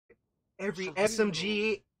every For real.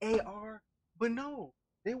 SMG, AR, but no,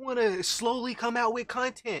 they want to slowly come out with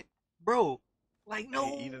content, bro. Like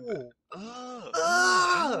no. Even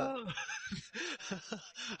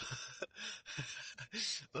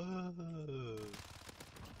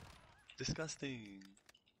disgusting.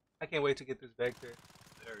 I can't wait to get this back there.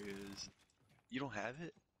 There he is. You don't have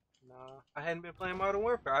it? Nah, I hadn't been playing Modern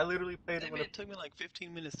Warfare. I literally played it when It took me like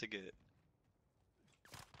 15 minutes to get.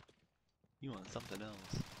 You want something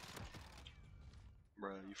else?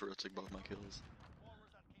 Bruh, you for real took both my kills.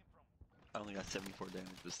 I only got 74 damage,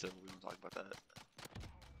 but still, we don't talk about that.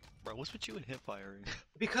 Bro, what's with you and hip firing?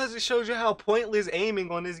 Because it shows you how pointless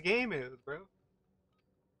aiming on this game is, bro.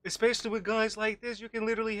 Especially with guns like this, you can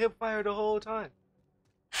literally hip fire the whole time.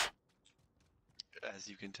 As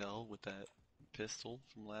you can tell with that pistol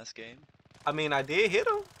from last game. I mean, I did hit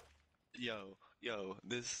him. Yo,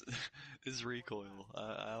 this this recoil.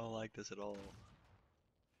 I don't like this at all.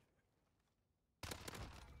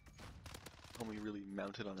 Homie really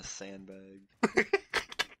mounted on a sandbag.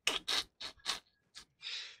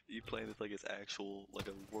 You playing this like it's actual, like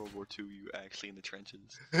a World War II, you actually in the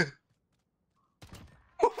trenches.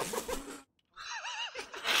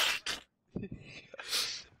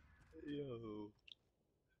 Yo.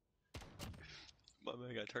 My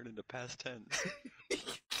man got turned into past tense.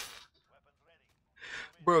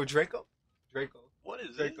 Bro, Draco? Draco. What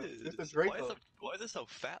is Draco. this? It's a Draco. Why is it so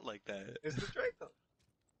fat like that? It's the Draco.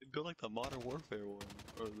 It built like the Modern Warfare one,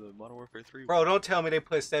 or the Modern Warfare 3 Bro, one. don't tell me they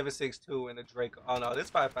put 7.62 in the Draco. Oh no, this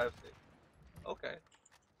 5.56. Okay.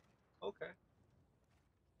 Okay.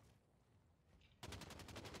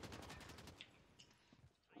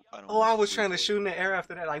 I was trying to shoot in the air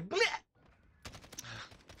after that, like, bleh!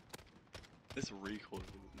 This recoil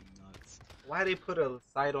is nuts. Why they put a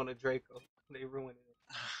sight on a Draco? They ruined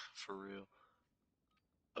it. For real.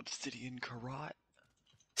 Obsidian Karate.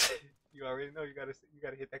 You already know you gotta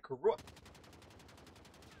hit that carrot.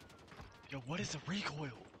 Yo, what is the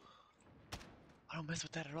recoil? I don't mess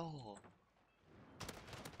with that at all.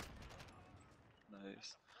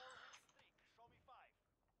 Nice.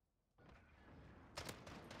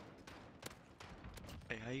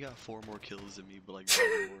 Hey, how you got 4 more kills than me, but like 0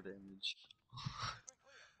 more damage?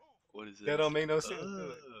 What is this? That don't make no sense.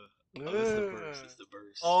 Oh, it's the burst. It's the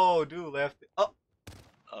burst. Oh, dude left it. Oh.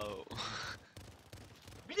 Oh.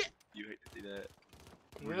 You hate to see that.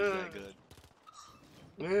 We're just that good.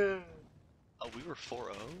 Yeah. Oh, we were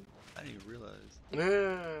 4-0? I didn't even realize.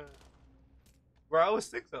 Yeah. Bro, I was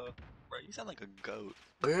 6-0. Bro, you sound like a goat.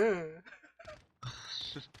 Yeah.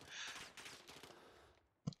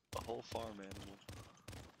 A whole farm animal.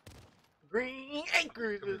 Green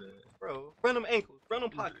anchors. Bro, run them ankles. Run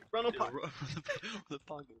them pockets. Run them pockets. Run the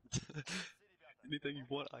pockets. Anything you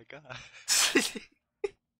want, I got.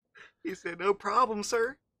 He said, no problem,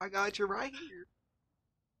 sir. I got you right here.